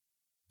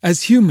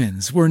As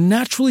humans, we're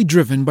naturally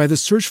driven by the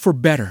search for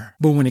better.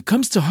 But when it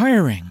comes to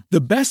hiring,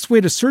 the best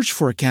way to search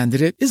for a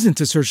candidate isn't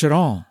to search at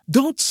all.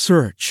 Don't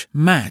search,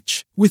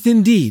 match with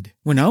Indeed.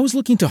 When I was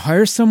looking to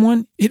hire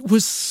someone, it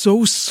was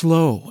so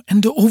slow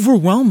and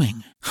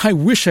overwhelming. I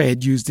wish I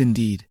had used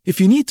Indeed.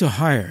 If you need to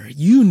hire,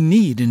 you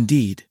need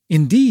Indeed.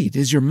 Indeed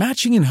is your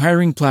matching and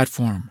hiring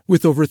platform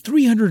with over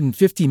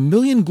 350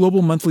 million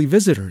global monthly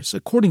visitors,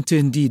 according to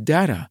Indeed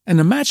data, and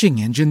a matching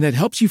engine that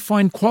helps you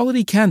find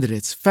quality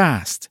candidates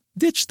fast.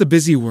 Ditch the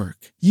busy work.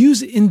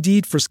 Use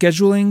Indeed for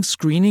scheduling,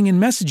 screening,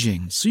 and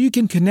messaging so you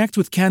can connect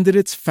with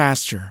candidates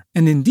faster.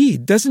 And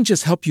Indeed doesn't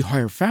just help you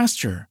hire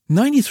faster.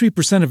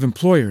 93% of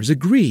employers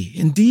agree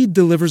Indeed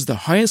delivers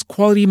the highest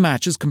quality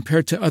matches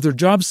compared to other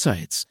job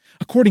sites,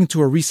 according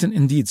to a recent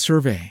Indeed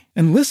survey.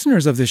 And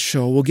listeners of this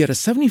show will get a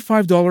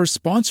 $75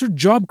 sponsored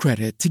job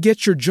credit to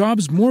get your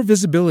jobs more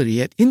visibility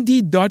at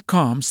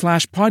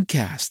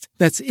Indeed.com/podcast.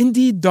 That's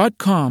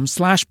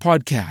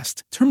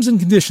Indeed.com/podcast. Terms and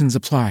conditions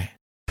apply.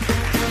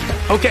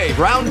 Okay,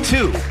 round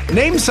two.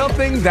 Name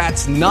something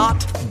that's not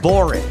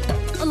boring.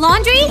 A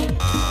laundry?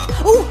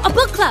 Ooh, a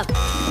book club.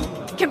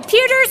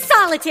 Computer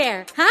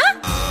solitaire, huh?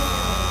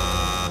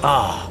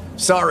 Ah,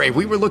 sorry,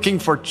 we were looking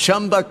for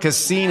Chumba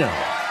Casino.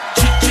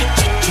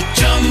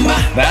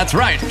 That's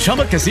right,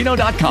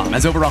 ChumbaCasino.com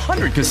has over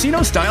 100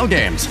 casino-style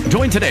games.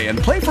 Join today and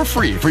play for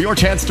free for your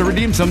chance to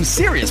redeem some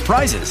serious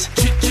prizes.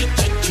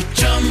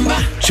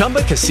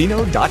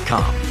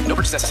 ChumbaCasino.com. No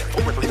purchase necessary.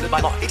 Void where prohibited by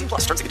law.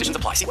 18+ terms and conditions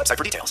apply. See website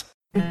for details.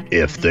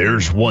 If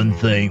there's one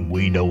thing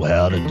we know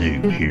how to do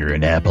here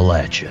in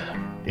Appalachia,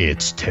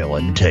 it's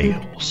telling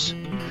tales.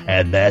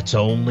 And that's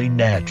only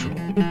natural,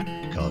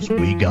 because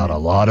we got a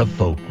lot of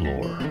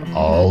folklore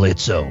all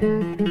its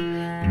own,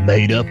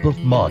 made up of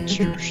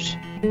monsters,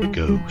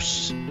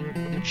 ghosts,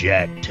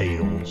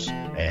 jacktails,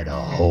 and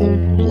a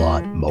whole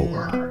lot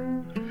more.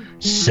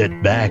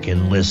 Sit back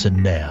and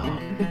listen now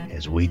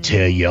as we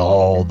tell you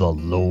all the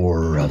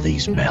lore of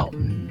these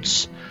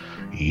mountains.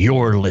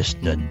 You're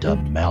listening to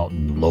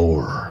Mountain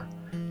Lore,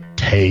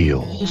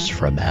 Tales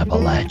from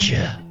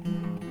Appalachia.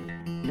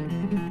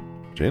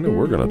 Gina,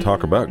 we're going to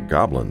talk about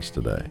goblins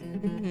today.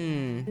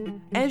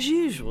 As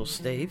usual,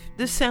 Steve,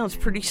 this sounds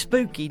pretty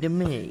spooky to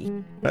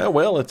me.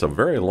 Well, it's a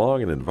very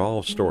long and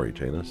involved story,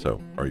 Gina, so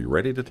are you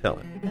ready to tell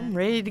it? I'm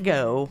ready to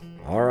go.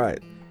 All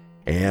right.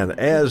 And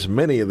as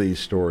many of these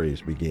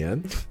stories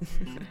begin,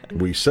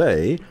 we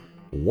say,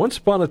 once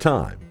upon a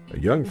time, a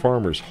young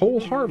farmer's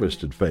whole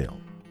harvest had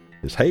failed.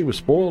 His hay was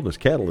spoiled and his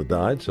cattle had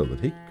died so that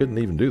he couldn't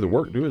even do the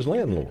work to his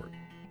landlord.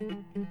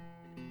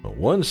 But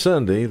one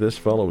Sunday, this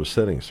fellow was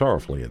sitting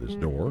sorrowfully at his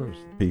door as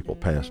the people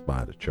passed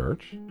by to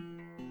church.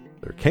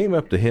 There came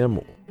up to him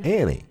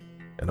Annie,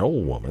 an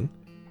old woman,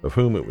 of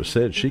whom it was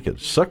said she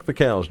could suck the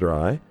cows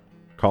dry,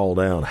 call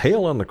down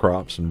hail on the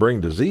crops, and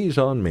bring disease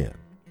on men.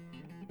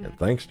 And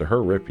thanks to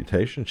her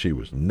reputation, she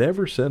was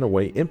never sent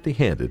away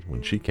empty-handed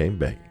when she came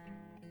begging.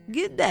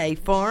 "Good day,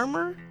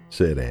 farmer,"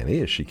 said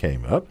Annie as she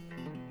came up.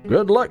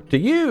 "Good luck to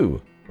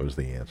you," was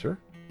the answer.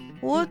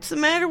 "What's the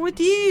matter with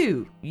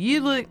you?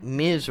 You look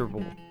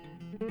miserable."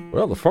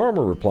 Well, the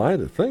farmer replied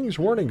that things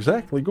weren't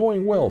exactly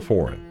going well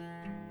for him.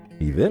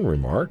 He then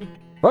remarked,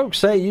 "Folks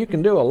say you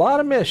can do a lot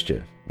of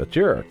mischief, but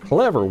you're a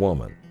clever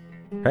woman.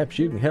 Perhaps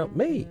you can help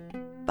me."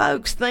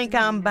 "Folks think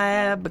I'm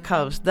bad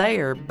because they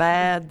are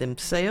bad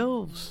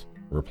themselves,"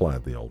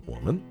 replied the old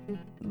woman.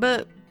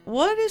 "But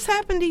what has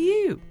happened to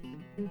you?"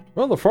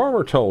 Well, the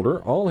farmer told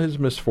her all his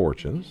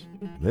misfortunes.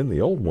 Then the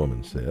old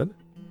woman said,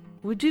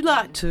 "Would you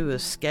like to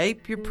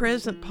escape your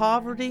present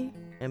poverty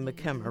and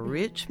become a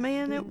rich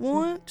man at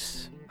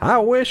once?" "I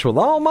wish with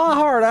all my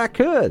heart I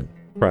could,"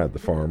 cried the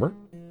farmer.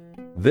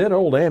 Then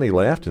old Annie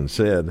laughed and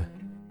said,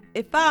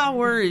 "If I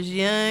were as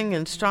young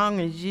and strong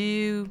as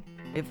you,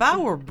 if I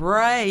were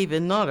brave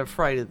and not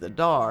afraid of the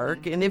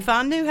dark, and if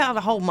I knew how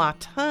to hold my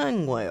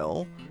tongue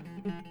well,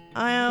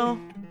 I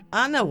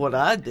know what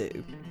I'd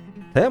do."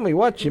 "Tell me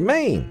what you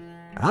mean.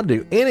 I'd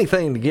do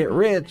anything to get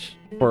rich,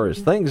 for as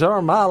things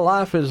are, my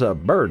life is a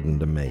burden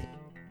to me."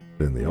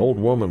 Then the old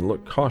woman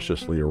looked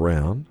cautiously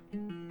around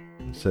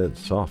and said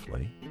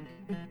softly,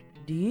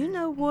 "Do you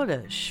know what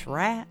a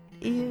shrat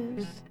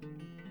is?"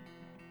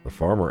 The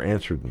farmer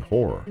answered in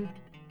horror,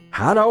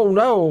 "I don't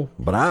know,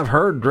 but I've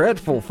heard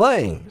dreadful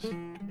things."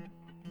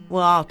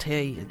 "Well, I'll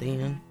tell you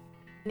then.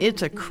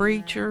 It's a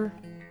creature,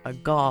 a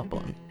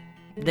goblin,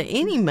 that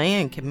any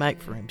man can make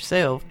for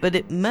himself, but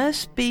it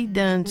must be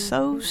done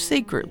so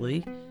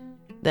secretly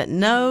that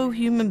no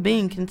human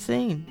being can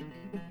see him.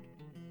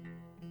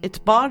 Its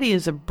body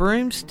is a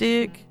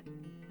broomstick,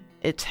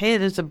 its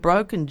head is a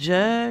broken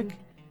jug,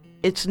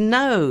 its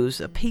nose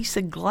a piece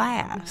of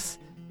glass,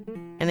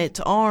 and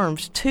its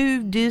arms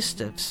 2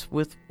 distaffs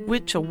with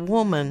which a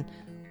woman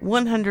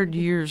 100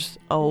 years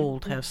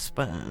old has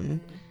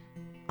spun.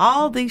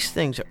 All these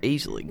things are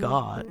easily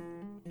got."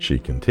 She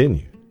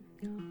continued,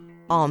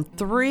 "On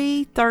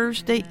 3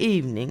 Thursday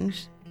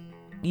evenings,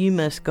 you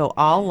must go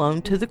all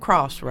alone to the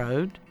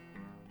crossroad,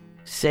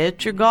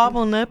 set your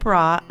goblin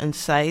upright and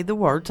say the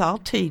words I'll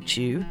teach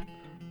you.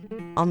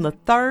 On the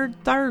 3rd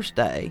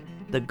Thursday,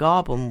 the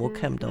goblin will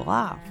come to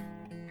life.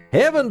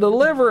 Heaven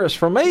deliver us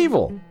from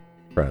evil,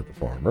 cried the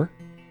farmer.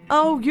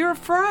 Oh, you're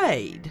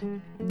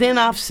afraid? Then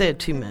I've said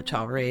too much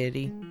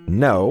already.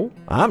 No,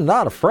 I'm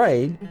not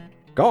afraid.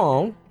 Go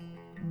on.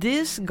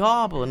 This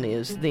goblin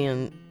is,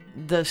 then,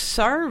 the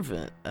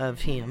servant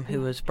of him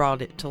who has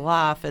brought it to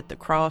life at the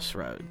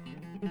crossroad.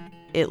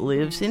 It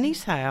lives in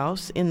his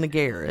house in the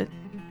garret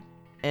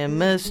and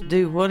must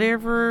do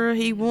whatever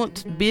he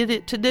wants bid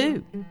it to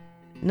do.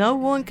 No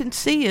one can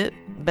see it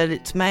but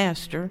its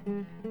master.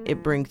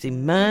 It brings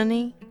him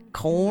money,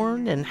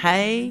 corn, and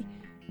hay,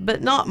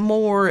 but not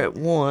more at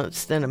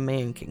once than a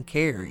man can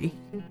carry.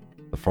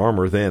 The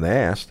farmer then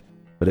asked,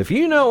 But if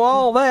you know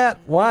all that,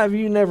 why have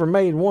you never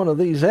made one of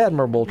these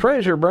admirable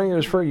treasure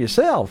bringers for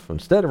yourself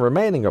instead of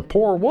remaining a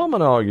poor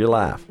woman all your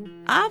life?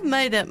 I've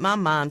made up my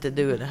mind to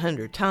do it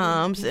 100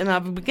 times, and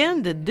I've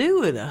begun to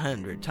do it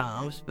 100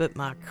 times, but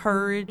my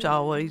courage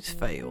always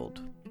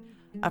failed.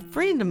 A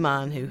friend of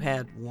mine who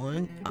had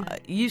one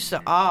used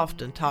to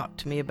often talk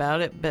to me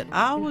about it, but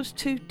I was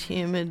too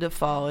timid to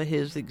follow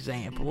his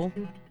example.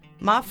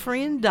 My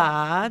friend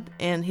died,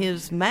 and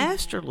his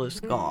masterless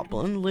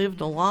goblin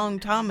lived a long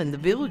time in the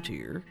village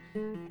here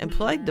and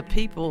played the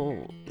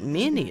people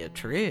many a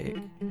trick.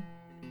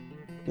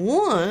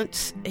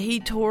 Once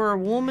he tore a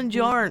woman's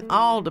yarn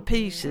all to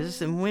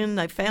pieces, and when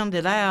they found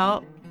it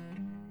out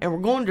and were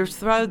going to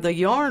throw the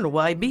yarn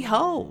away,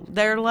 behold,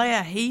 there lay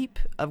a heap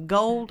of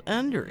gold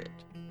under it.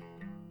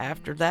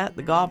 After that,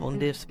 the goblin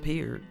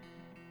disappeared.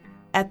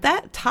 At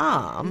that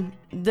time,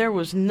 there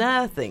was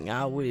nothing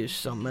I wished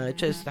so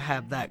much as to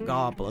have that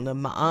goblin of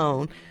my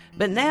own,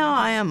 but now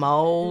I am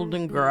old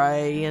and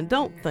gray and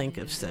don't think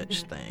of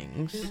such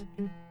things.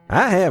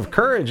 I have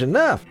courage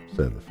enough,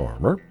 said the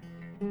farmer,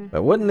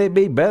 but wouldn't it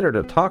be better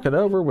to talk it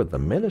over with the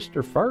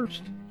minister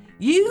first?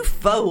 You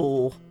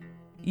fool!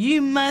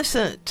 You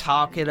mustn't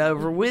talk it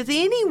over with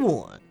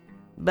anyone,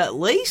 but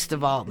least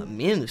of all the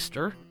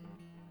minister.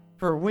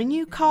 For when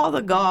you call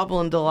the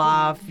goblin to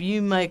life,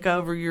 you make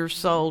over your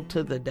soul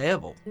to the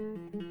devil.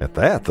 At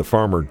that, the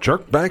farmer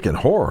jerked back in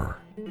horror.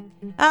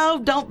 Oh,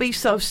 don't be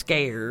so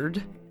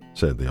scared,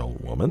 said the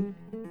old woman.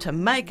 To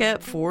make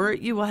up for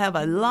it, you will have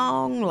a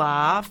long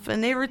life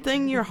and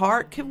everything your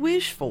heart could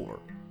wish for.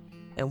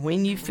 And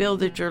when you feel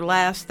that your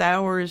last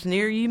hour is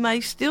near, you may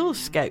still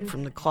escape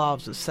from the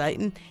claws of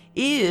Satan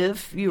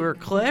if you are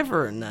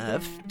clever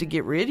enough to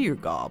get rid of your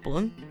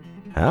goblin.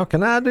 How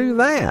can I do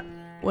that?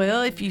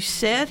 Well, if you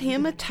set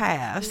him a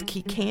task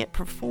he can't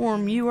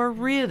perform, you are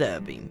rid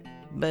of him.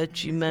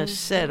 But you must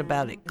set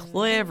about it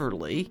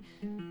cleverly,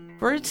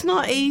 for it's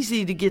not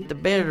easy to get the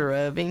better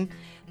of him.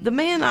 The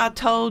man I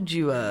told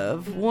you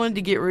of wanted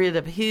to get rid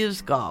of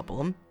his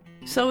goblin,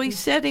 so he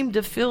set him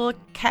to fill a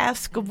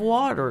cask of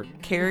water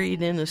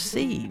carried in a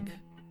sieve.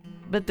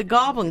 But the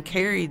goblin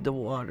carried the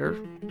water,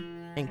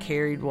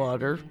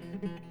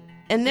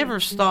 and never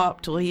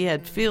stopped till he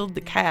had filled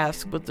the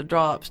cask with the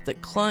drops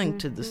that clung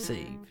to the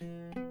sieve.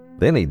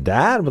 Then he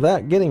died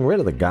without getting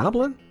rid of the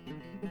goblin?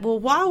 Well,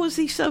 why was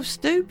he so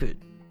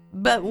stupid?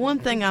 But one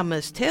thing I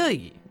must tell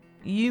you,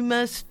 you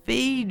must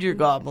feed your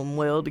goblin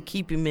well to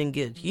keep him in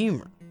good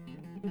humor.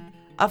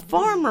 A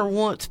farmer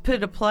once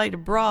put a plate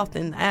of broth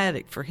in the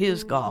attic for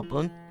his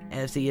goblin,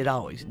 as he had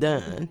always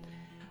done.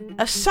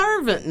 A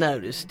servant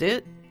noticed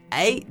it,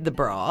 ate the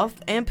broth,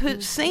 and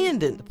put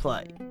sand in the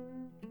plate.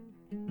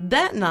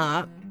 That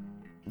night,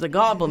 the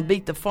goblin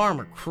beat the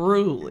farmer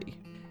cruelly.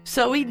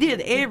 So he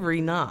did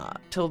every night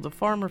till the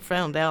farmer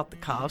found out the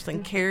cause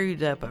and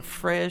carried up a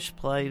fresh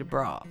plate of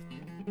broth.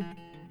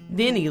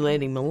 Then he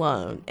let him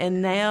alone,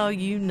 and now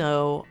you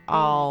know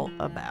all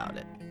about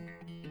it.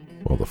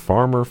 Well, the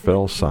farmer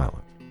fell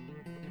silent.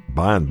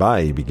 By and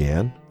by he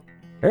began,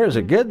 There's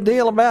a good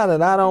deal about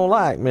it I don't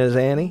like, Miss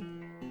Annie.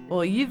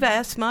 Well, you've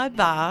asked my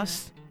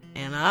advice,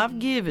 and I've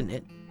given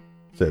it,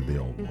 said the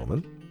old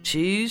woman.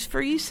 Choose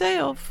for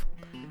yourself.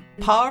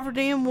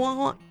 Poverty and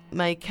want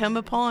may come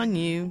upon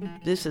you.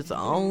 This is the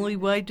only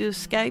way to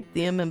escape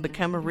them and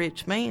become a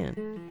rich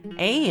man.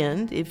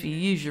 And if you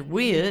use your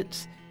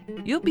wits,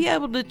 you'll be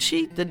able to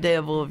cheat the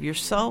devil of your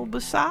soul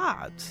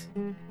besides.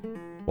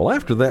 Well,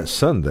 after that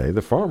Sunday,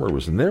 the farmer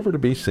was never to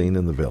be seen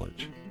in the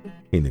village.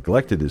 He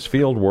neglected his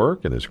field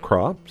work, and his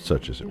crop,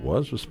 such as it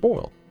was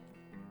spoiled.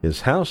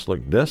 His house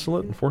looked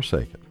desolate and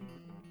forsaken.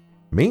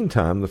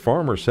 Meantime, the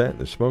farmer sat in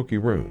his smoky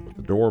room, with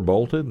the door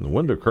bolted and the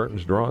window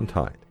curtains drawn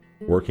tight,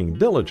 working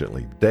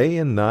diligently day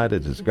and night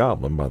at his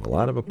goblin by the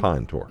light of a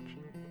pine torch.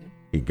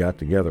 He got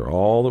together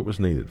all that was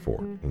needed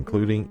for it,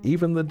 including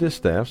even the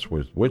distaffs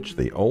with which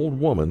the old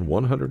woman,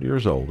 100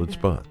 years old, had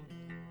spun.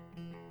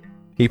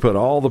 He put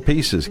all the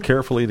pieces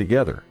carefully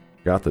together,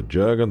 got the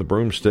jug and the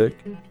broomstick,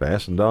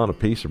 fastened on a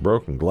piece of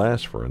broken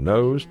glass for a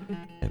nose,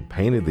 and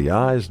painted the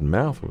eyes and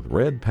mouth with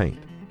red paint.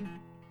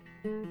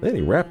 Then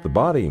he wrapped the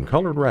body in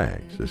colored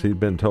rags, as he'd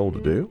been told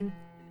to do,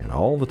 and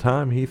all the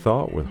time he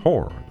thought with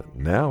horror that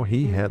now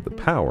he had the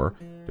power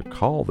to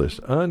call this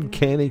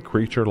uncanny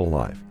creature to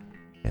life,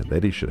 and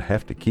that he should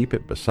have to keep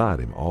it beside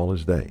him all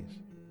his days.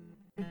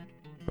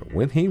 But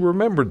when he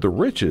remembered the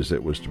riches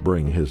it was to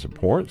bring, his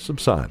abhorrence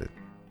subsided.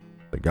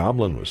 The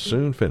goblin was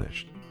soon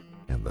finished,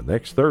 and the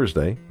next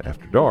Thursday,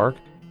 after dark,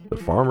 the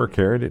farmer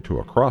carried it to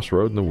a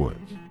crossroad in the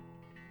woods.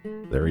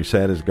 There he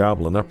sat his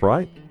goblin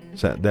upright,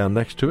 sat down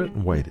next to it,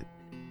 and waited.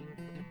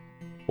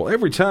 Well,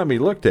 every time he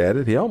looked at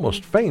it, he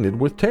almost fainted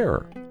with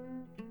terror.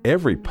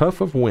 Every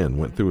puff of wind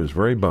went through his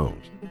very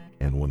bones,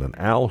 and when an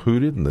owl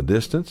hooted in the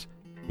distance,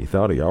 he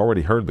thought he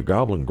already heard the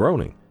goblin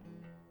groaning,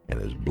 and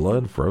his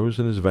blood froze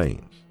in his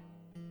veins.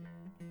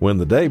 When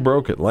the day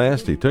broke at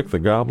last, he took the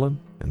goblin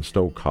and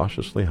stole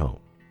cautiously home.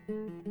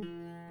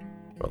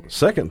 Well, the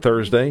second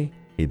Thursday,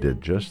 he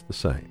did just the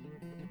same.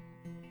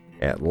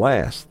 At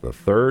last, the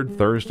third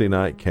Thursday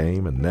night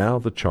came, and now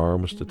the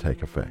charm was to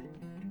take effect.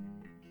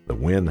 The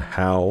wind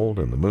howled,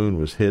 and the moon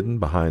was hidden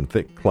behind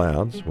thick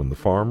clouds when the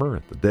farmer,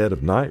 at the dead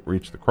of night,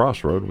 reached the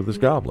crossroad with his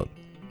goblin.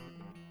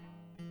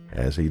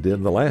 As he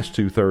did the last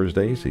 2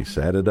 Thursdays, he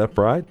sat it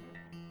upright,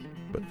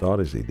 but thought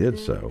as he did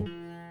so,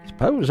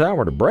 "Suppose I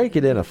were to break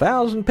it in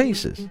 1,000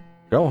 pieces,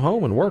 go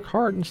home and work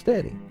hard and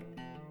steady.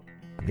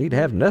 I need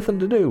have nothing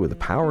to do with the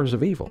powers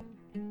of evil.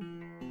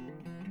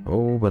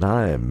 Oh, but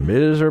I am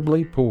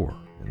miserably poor,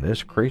 and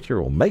this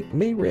creature will make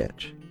me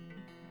rich.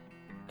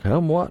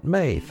 Come what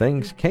may,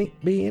 things can't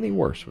be any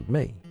worse with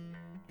me."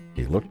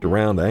 He looked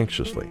around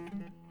anxiously,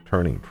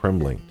 turning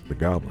trembling to the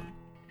goblin,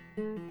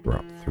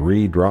 dropped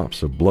 3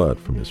 drops of blood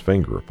from his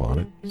finger upon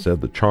it,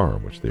 said the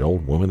charm which the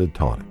old woman had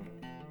taught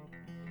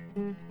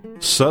him.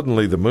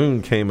 Suddenly the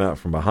moon came out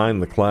from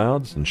behind the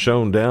clouds and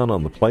shone down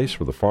on the place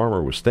where the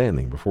farmer was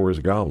standing before his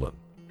goblin.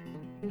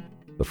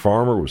 The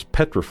farmer was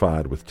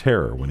petrified with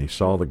terror when he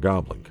saw the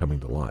goblin coming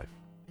to life.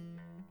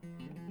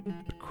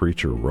 The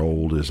creature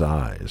rolled his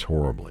eyes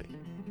horribly,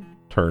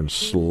 turned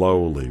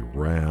slowly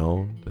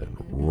round and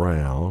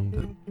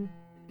round,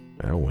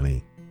 and when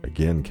he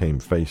again came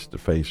face to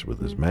face with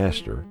his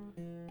master,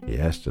 he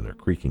asked in a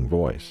creaking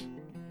voice,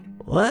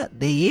 "What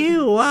do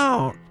you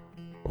want?"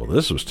 Well,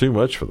 this was too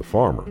much for the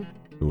farmer,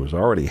 who was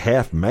already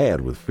half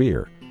mad with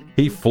fear.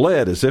 He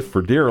fled as if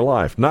for dear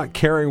life, not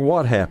caring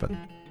what happened.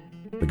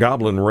 The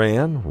goblin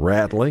ran,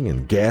 rattling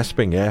and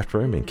gasping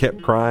after him, and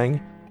kept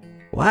crying,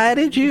 "Why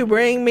did you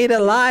bring me to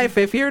life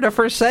if you're to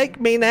forsake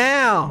me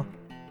now?"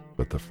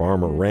 But the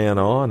farmer ran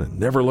on and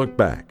never looked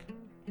back.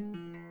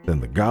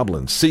 Then the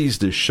goblin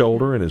seized his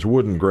shoulder in his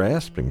wooden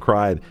grasp and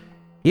cried,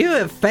 "You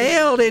have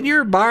failed in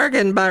your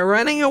bargain by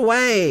running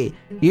away.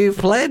 You've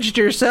pledged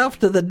yourself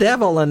to the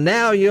devil, and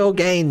now you'll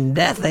gain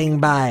nothing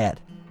by it.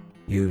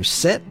 You've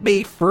set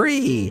me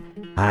free.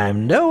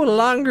 I'm no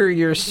longer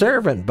your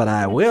servant, but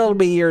I will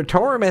be your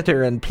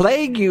tormentor and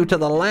plague you to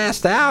the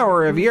last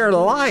hour of your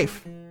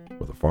life."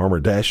 Well, the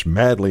farmer dashed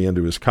madly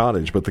into his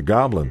cottage, but the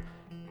goblin,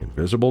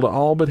 invisible to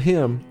all but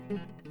him,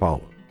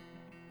 followed.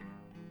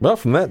 Well,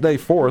 from that day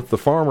forth, the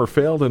farmer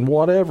failed in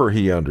whatever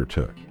he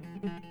undertook.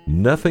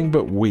 Nothing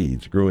but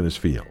weeds grew in his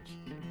fields.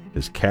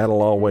 His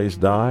cattle always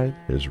died,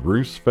 his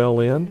roofs fell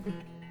in,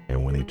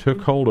 and when he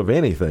took hold of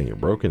anything,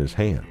 it broke in his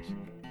hands.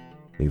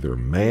 Neither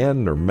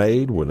man nor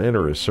maid would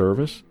enter his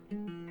service,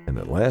 and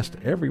at last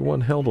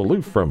everyone held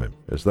aloof from him,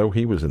 as though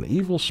he was an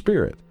evil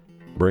spirit,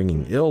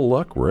 bringing ill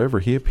luck wherever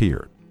he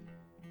appeared.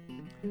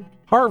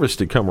 Harvest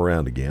had come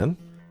around again,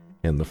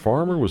 and the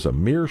farmer was a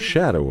mere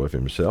shadow of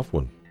himself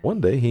when one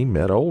day he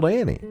met old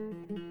Annie.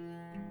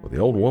 Well, the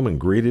old woman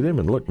greeted him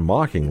and looked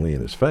mockingly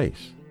in his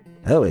face.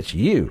 "Oh, it's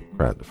you,"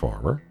 cried the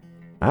farmer.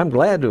 "I'm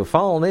glad to have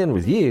fallen in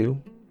with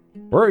you.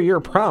 Where are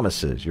your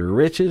promises, your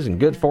riches and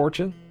good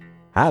fortune?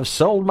 I've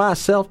sold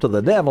myself to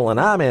the devil, and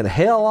I'm in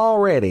hell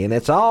already, and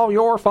it's all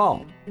your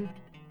fault."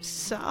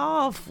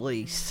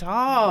 "Softly,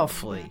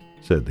 softly,"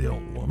 said the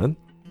old woman.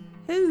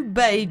 "Who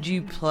bade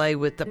you play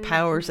with the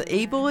powers of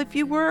evil if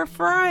you were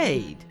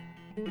afraid?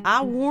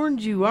 I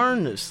warned you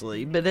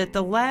earnestly, but at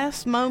the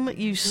last moment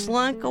you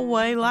slunk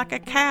away like a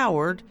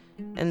coward,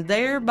 and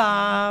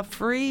thereby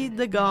freed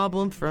the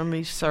goblin from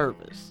his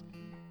service.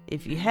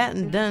 If you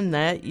hadn't done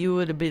that, you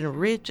would have been a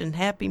rich and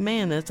happy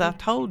man, as I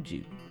told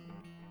you."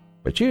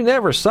 "But you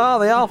never saw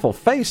the awful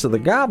face of the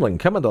goblin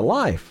coming to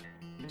life,"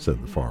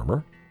 said the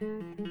farmer.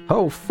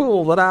 "Oh,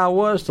 fool that I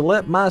was to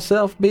let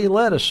myself be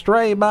led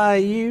astray by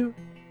you."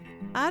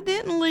 "I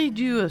didn't lead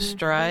you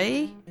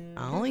astray.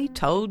 I only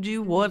told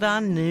you what I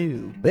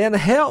knew." "Then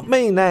help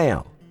me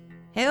now."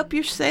 "Help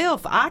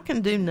yourself. I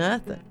can do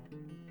nothing.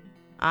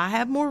 I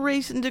have more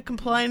reason to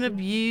complain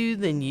of you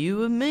than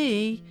you of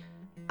me.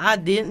 I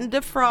didn't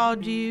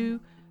defraud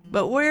you,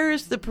 but where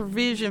is the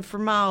provision for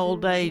my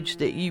old age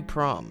that you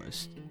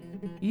promised?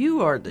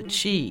 You are the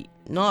cheat,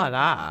 not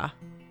I."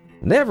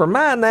 "Never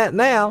mind that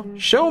now.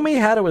 Show me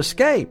how to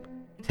escape.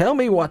 Tell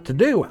me what to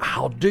do.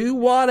 I'll do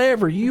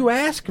whatever you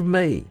ask of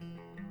me."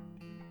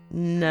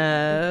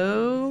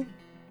 "No,"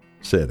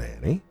 said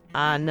Annie.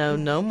 "I know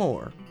no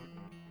more.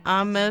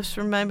 I must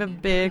remain a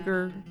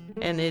beggar,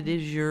 and it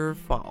is your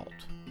fault."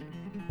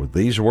 With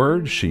these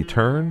words, she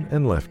turned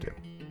and left him.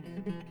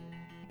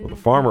 Well, the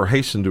farmer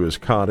hastened to his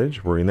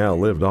cottage, where he now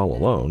lived all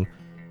alone.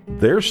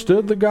 There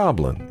stood the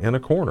goblin in a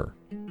corner.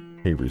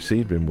 He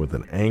received him with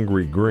an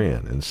angry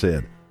grin and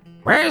said,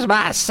 "Where's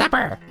my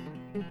supper?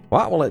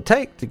 What will it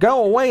take to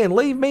go away and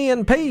leave me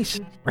in peace?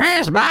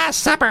 Where's my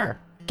supper?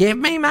 Give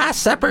me my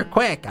supper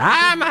quick.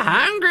 I'm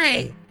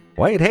hungry.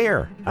 Wait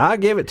here. I'll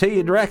give it to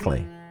you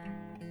directly.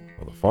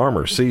 Well, the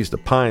farmer seized a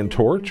pine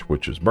torch,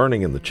 which was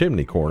burning in the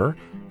chimney corner,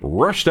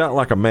 rushed out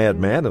like a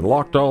madman, and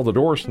locked all the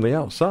doors from the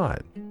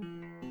outside.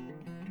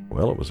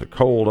 Well, it was a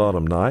cold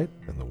autumn night,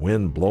 and the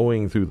wind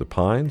blowing through the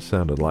pines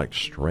sounded like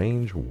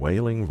strange,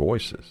 wailing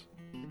voices.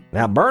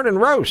 Now burn and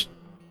roast,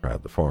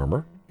 cried the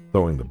farmer,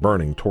 throwing the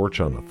burning torch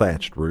on the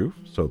thatched roof,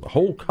 so the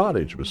whole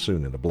cottage was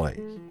soon in a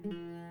blaze.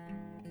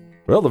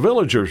 Well, the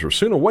villagers were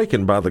soon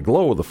awakened by the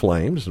glow of the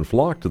flames and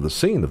flocked to the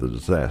scene of the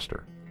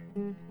disaster.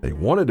 They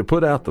wanted to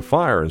put out the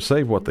fire and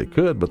save what they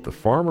could, but the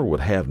farmer would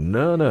have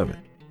none of it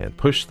and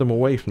pushed them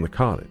away from the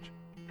cottage,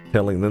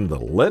 telling them to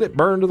let it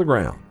burn to the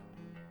ground.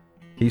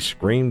 He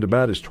screamed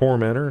about his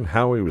tormentor and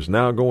how he was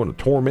now going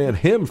to torment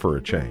him for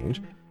a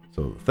change,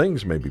 so that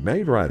things may be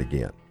made right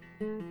again.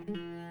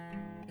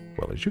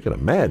 Well, as you can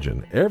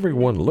imagine,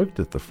 everyone looked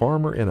at the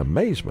farmer in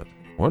amazement,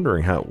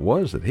 wondering how it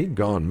was that he'd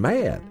gone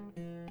mad.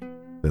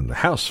 Then the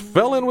house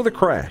fell in with a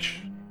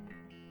crash,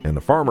 and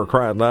the farmer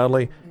cried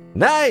loudly,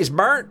 "Now he's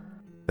burnt!"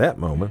 That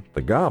moment,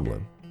 the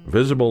goblin,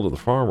 visible to the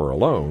farmer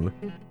alone,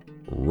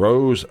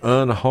 rose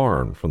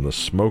unharmed from the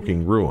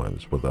smoking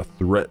ruins with a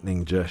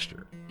threatening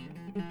gesture.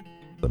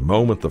 The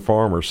moment the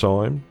farmer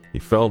saw him, he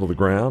fell to the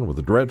ground with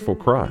a dreadful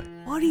cry.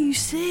 What do you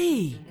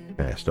see?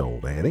 Asked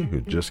old Annie,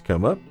 who'd just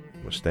come up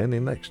and was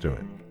standing next to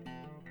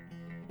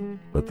him.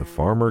 But the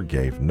farmer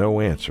gave no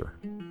answer,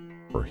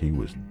 for he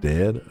was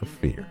dead of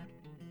fear.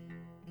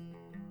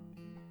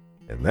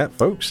 And that,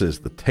 folks, is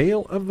the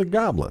tale of the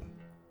goblin.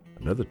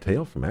 Another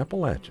tale from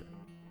Appalachia.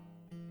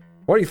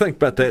 What do you think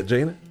about that,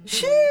 Gina?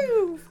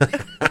 Shoo!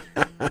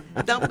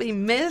 Don't be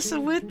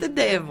messing with the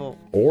devil.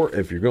 Or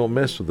if you're going to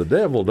mess with the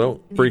devil,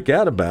 don't freak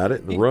out about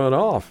it and run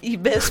off. You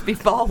best be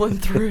following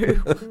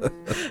through.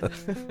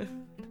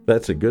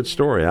 That's a good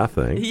story, I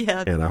think.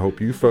 Yeah. And I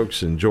hope you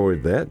folks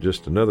enjoyed that.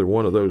 Just another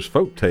one of those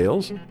folk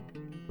tales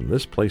from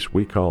this place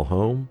we call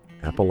home,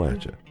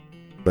 Appalachia.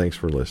 Thanks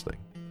for listening.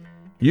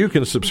 You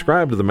can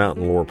subscribe to the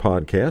Mountain Lore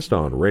Podcast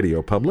on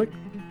Radio Public,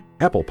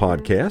 Apple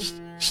Podcasts,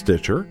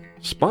 Stitcher,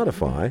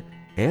 Spotify,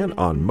 and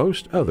on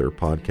most other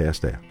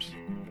podcast apps.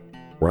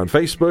 We're on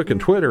Facebook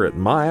and Twitter at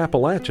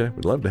MyAppalachia.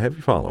 We'd love to have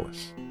you follow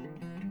us.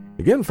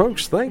 Again,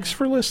 folks, thanks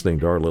for listening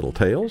to our little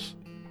tales.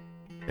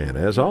 And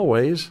as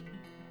always,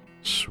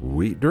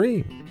 sweet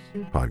dreams,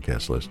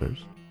 podcast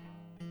listeners.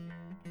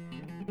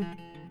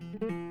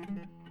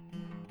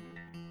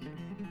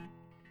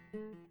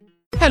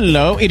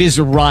 Hello, it is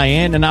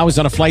Ryan, and I was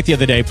on a flight the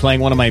other day playing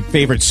one of my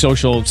favorite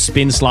social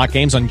spin slot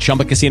games on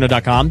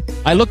ChumbaCasino.com.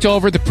 I looked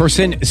over at the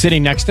person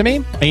sitting next to me,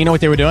 and you know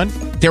what they were doing?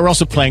 They were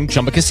also playing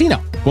Chumba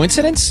Casino.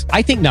 Coincidence?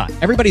 I think not.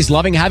 Everybody's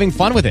loving having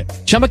fun with it.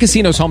 Chumba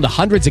Casino is home to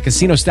hundreds of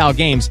casino-style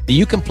games that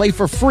you can play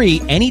for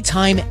free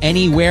anytime,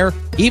 anywhere,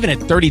 even at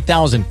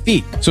 30,000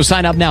 feet. So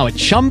sign up now at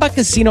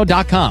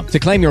ChumbaCasino.com to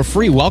claim your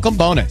free welcome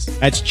bonus.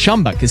 That's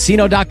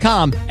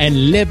ChumbaCasino.com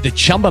and live the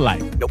Chumba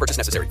life. No purchase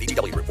necessary.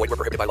 VGW Group. Void where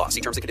prohibited by law.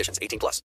 See terms and conditions. 18+.